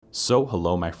So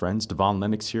hello my friends, Devon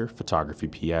Lennox here, Photography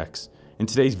PX. In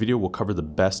today's video we'll cover the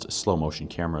best slow motion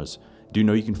cameras. Do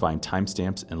know you can find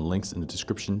timestamps and links in the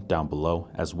description down below,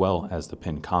 as well as the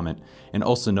pinned comment. And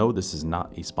also know this is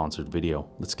not a sponsored video.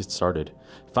 Let's get started.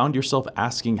 Found yourself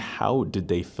asking how did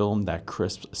they film that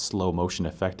crisp slow motion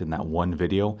effect in that one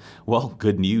video? Well,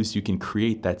 good news, you can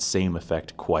create that same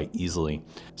effect quite easily.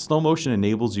 Slow motion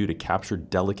enables you to capture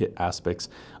delicate aspects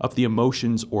of the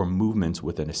emotions or movements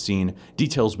within a scene,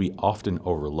 details we often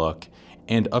overlook.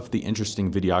 And of the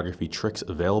interesting videography tricks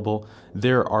available,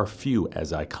 there are few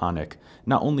as iconic.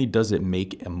 Not only does it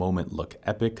make a moment look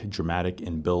epic, dramatic,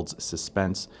 and builds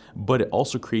suspense, but it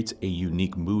also creates a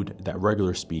unique mood that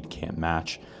regular speed can't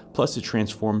match. Plus, it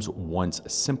transforms once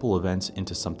simple events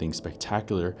into something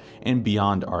spectacular and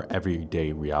beyond our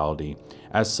everyday reality.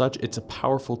 As such, it's a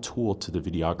powerful tool to the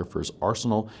videographer's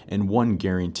arsenal and one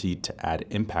guaranteed to add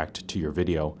impact to your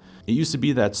video. It used to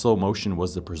be that slow motion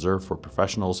was the preserve for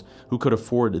professionals who could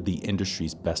afford the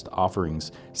industry's best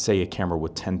offerings, say a camera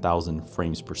with 10,000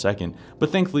 frames per second,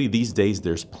 but thankfully these days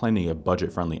there's plenty of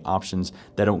budget-friendly options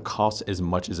that don't cost as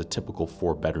much as a typical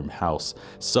 4-bedroom house.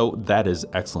 So that is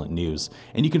excellent news.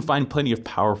 And you can find plenty of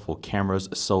powerful cameras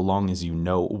so long as you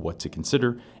know what to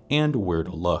consider and where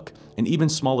to look. And even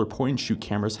smaller point and shoot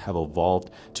cameras have evolved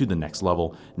to the next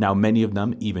level. Now many of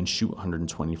them even shoot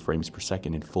 120 frames per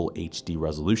second in full HD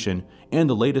resolution, and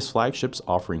the latest flagships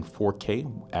offering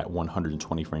 4K at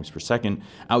 120 frames per second,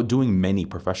 outdoing many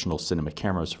professional cinema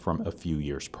cameras from a few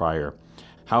years prior.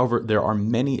 However, there are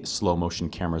many slow motion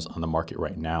cameras on the market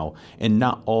right now, and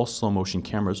not all slow motion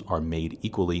cameras are made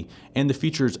equally, and the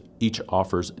features each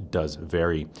offers does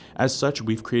vary. As such,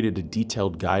 we've created a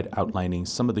detailed guide outlining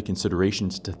some of the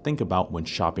considerations to think about when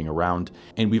shopping around,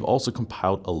 and we've also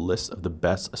compiled a list of the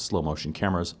best slow motion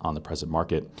cameras on the present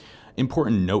market.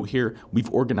 Important note here,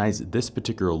 we've organized this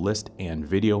particular list and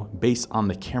video based on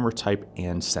the camera type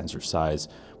and sensor size.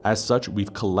 As such,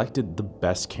 we've collected the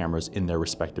best cameras in their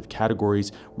respective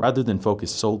categories rather than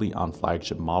focus solely on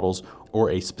flagship models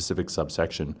or a specific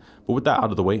subsection. But with that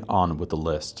out of the way, on with the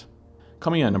list.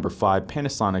 Coming in at number 5,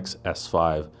 Panasonic's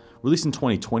S5. Released in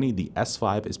 2020, the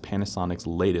S5 is Panasonic's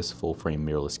latest full-frame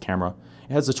mirrorless camera.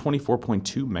 It has a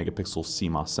 24.2 megapixel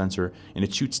CMOS sensor, and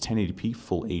it shoots 1080p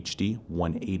Full HD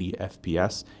 180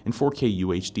 FPS and 4K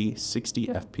UHD 60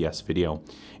 FPS video.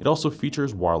 It also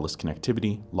features wireless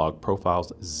connectivity, log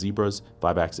profiles, zebras,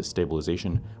 5-axis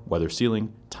stabilization, weather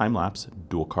sealing, time-lapse,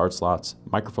 dual card slots,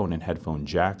 microphone and headphone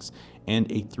jacks, and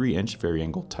a 3-inch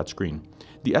vari-angle touchscreen.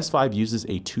 The S5 uses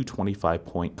a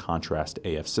 225-point contrast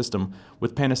AF system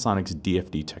with Panasonic's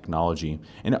DFD technology,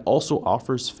 and it also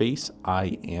offers face,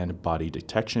 eye, and body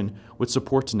detection with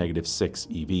support to -6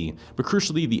 EV. But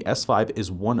crucially, the S5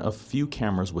 is one of few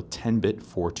cameras with 10-bit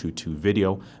 422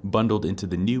 video bundled into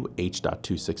the new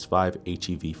H.265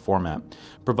 HEV format,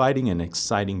 providing an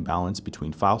exciting balance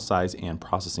between file size and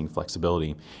processing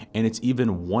flexibility, and it's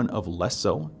even one of less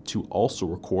so to also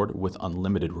record with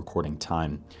unlimited recording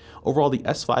time. Overall, the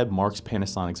S5 marks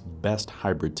Panasonic's best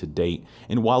hybrid to date,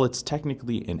 and while it's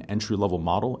technically an entry-level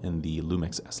model in the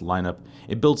Lumix S lineup,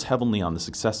 it builds heavily on the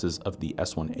successes of the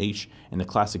S1H and the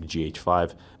classic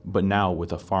GH5, but now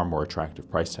with a far more attractive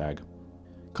price tag.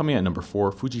 Coming at number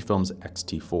 4, Fujifilm's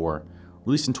X-T4.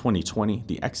 Released in 2020,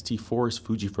 the X-T4 is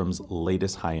Fujifilm's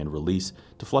latest high-end release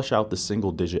to flesh out the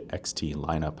single-digit XT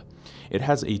lineup. It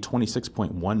has a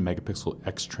 26.1 megapixel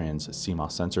X-Trans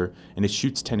CMOS sensor, and it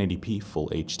shoots 1080p Full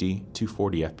HD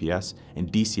 240 FPS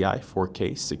and DCI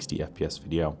 4K 60 FPS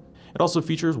video. It also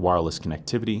features wireless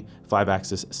connectivity,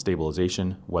 5-axis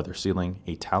stabilization, weather sealing,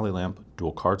 a tally lamp,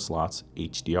 dual card slots,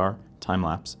 HDR,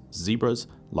 time-lapse, zebras,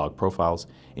 log profiles,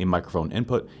 a microphone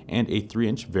input, and a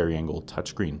 3-inch vari-angle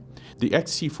touchscreen. The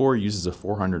X-T4 uses a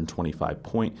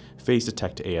 425-point phase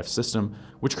detect AF system,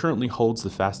 which currently holds the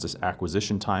fastest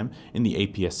acquisition time in the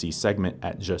APS-C segment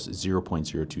at just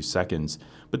 0.02 seconds.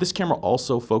 But this camera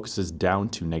also focuses down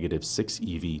to -6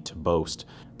 EV to boast.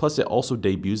 Plus, it also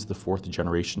debuts the 4th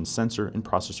generation sensor and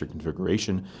processor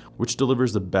configuration, which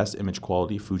delivers the best image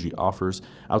quality Fuji offers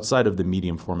outside of the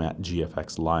medium format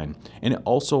GFX line. And it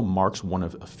also marks one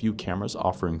of a few cameras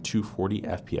offering 240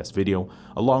 FPS video,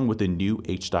 along with the new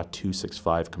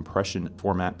H.265 compression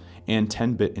format and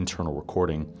 10-bit internal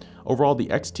recording. Overall, the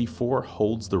X-T4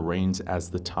 holds the reins as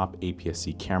the top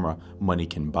APS-C camera money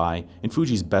can buy and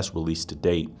Fuji's best release to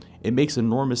date. It makes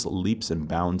enormous leaps and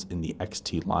bounds in the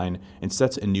XT line and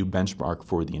sets a new benchmark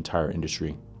for the entire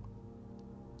industry.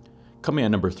 Coming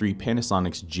at number 3,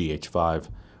 Panasonic's GH5.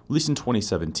 Released in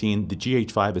 2017, the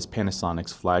GH5 is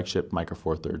Panasonic's flagship Micro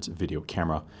Four Thirds video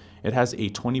camera. It has a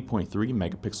 20.3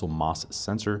 megapixel MOS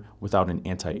sensor without an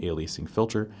anti-aliasing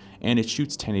filter, and it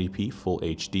shoots 1080p Full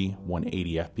HD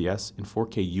 180 FPS and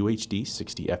 4K UHD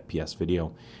 60 FPS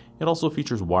video. It also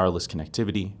features wireless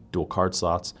connectivity, dual card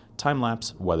slots,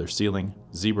 time-lapse, weather sealing,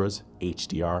 zebras,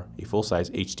 HDR, a full-size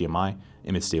HDMI,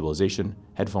 image stabilization,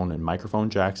 headphone and microphone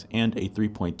jacks, and a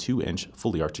 3.2-inch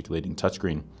fully articulating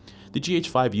touchscreen. The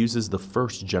GH5 uses the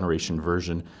first generation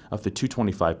version of the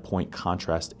 225-point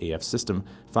contrast AF system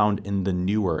found in the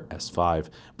newer S5,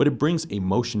 but it brings a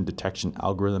motion detection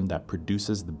algorithm that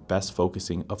produces the best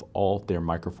focusing of all their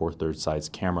Micro Four Thirds size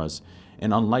cameras.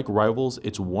 And unlike rivals,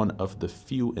 it's one of the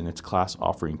few in its class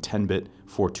offering 10-bit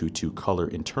 422 color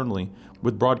internally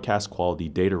with broadcast quality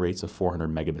data rates of 400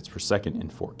 megabits per second in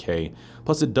 4K.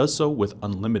 Plus it does so with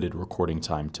unlimited recording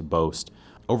time to boast.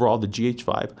 Overall, the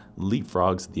GH5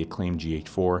 leapfrogs the acclaimed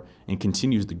GH4 and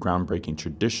continues the groundbreaking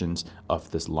traditions of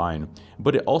this line,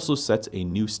 but it also sets a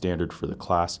new standard for the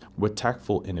class with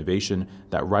tactful innovation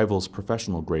that rivals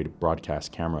professional-grade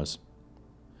broadcast cameras.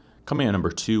 Coming at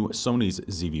number 2, Sony's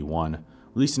ZV-1.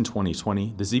 Released in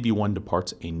 2020, the ZV-1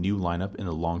 departs a new lineup in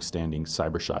the long-standing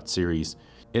Cybershot series.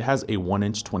 It has a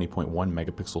 1-inch 20.1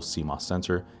 megapixel CMOS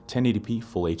sensor, 1080p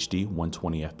Full HD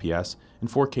 120 FPS, and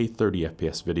 4K 30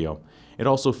 FPS video. It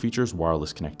also features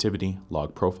wireless connectivity,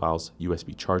 log profiles,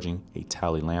 USB charging, a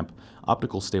tally lamp,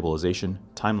 optical stabilization,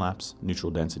 time-lapse,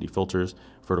 neutral density filters,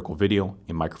 vertical video,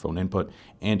 a microphone input,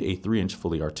 and a 3-inch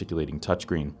fully articulating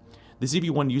touchscreen. The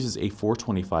ZV-1 uses a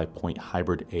 425-point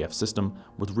hybrid AF system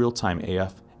with real-time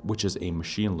AF, which is a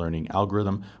machine learning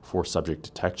algorithm for subject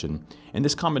detection. And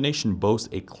this combination boasts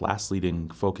a class-leading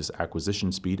focus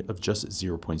acquisition speed of just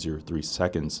 0.03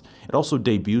 seconds. It also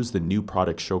debuts the new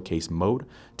product showcase mode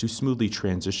to smoothly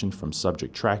transition from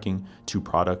subject tracking to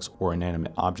products or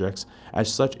inanimate objects.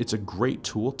 As such, it's a great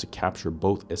tool to capture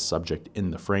both a subject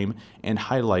in the frame and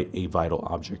highlight a vital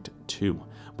object too.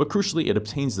 But crucially, it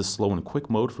obtains the slow and quick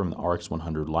mode from the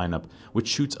RX100 lineup, which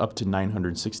shoots up to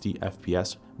 960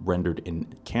 FPS rendered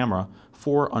in camera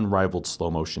for unrivaled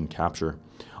slow motion capture.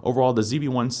 Overall, the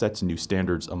ZV-1 sets new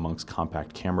standards amongst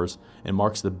compact cameras and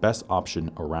marks the best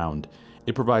option around.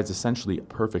 It provides essentially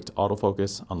perfect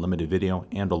autofocus, unlimited video,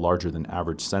 and a larger than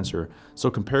average sensor,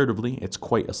 so comparatively, it's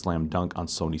quite a slam dunk on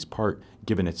Sony's part,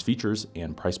 given its features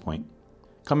and price point.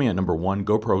 Coming at number 1,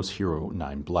 GoPro's Hero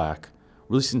 9 Black.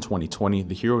 Released in 2020,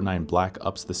 the Hero 9 Black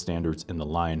ups the standards in the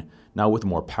line, now with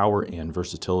more power and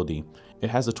versatility. It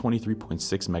has a 23.6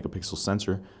 megapixel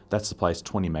sensor that supplies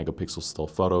 20 megapixel still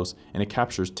photos, and it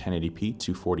captures 1080p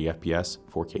 240 FPS,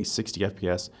 4K 60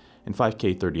 FPS, and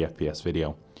 5K 30 FPS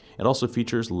video. It also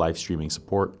features live streaming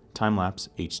support, time-lapse,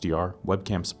 HDR,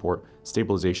 webcam support,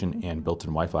 stabilization, and built-in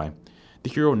Wi-Fi. The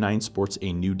Hero 9 sports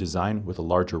a new design with a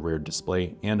larger rear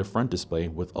display and a front display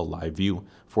with a live view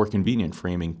for convenient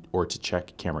framing or to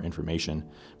check camera information,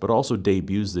 but also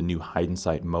debuts the new hide in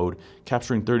sight mode,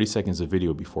 capturing 30 seconds of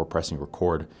video before pressing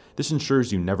record. This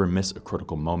ensures you never miss a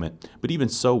critical moment, but even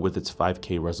so, with its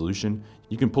 5K resolution,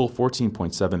 you can pull 14.7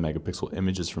 megapixel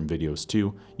images from videos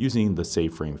too, using the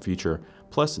save frame feature.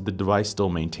 Plus, the device still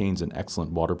maintains an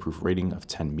excellent waterproof rating of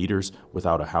 10 meters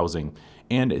without a housing,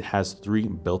 and it has 3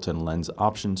 built-in lens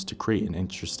options to create an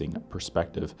interesting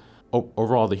perspective.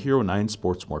 Overall, the Hero 9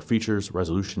 sports more features,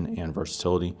 resolution, and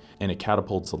versatility, and it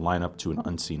catapults the lineup to an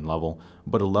unseen level,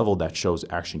 but a level that shows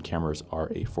action cameras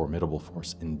are a formidable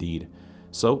force indeed.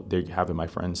 So there you have it, my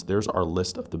friends. There's our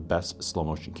list of the best slow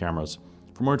motion cameras.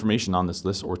 For more information on this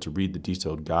list or to read the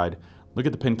detailed guide, look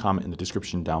at the pinned comment in the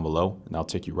description down below, and I'll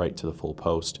take you right to the full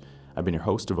post. I've been your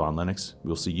host, Devon Lennox.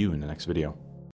 We'll see you in the next video.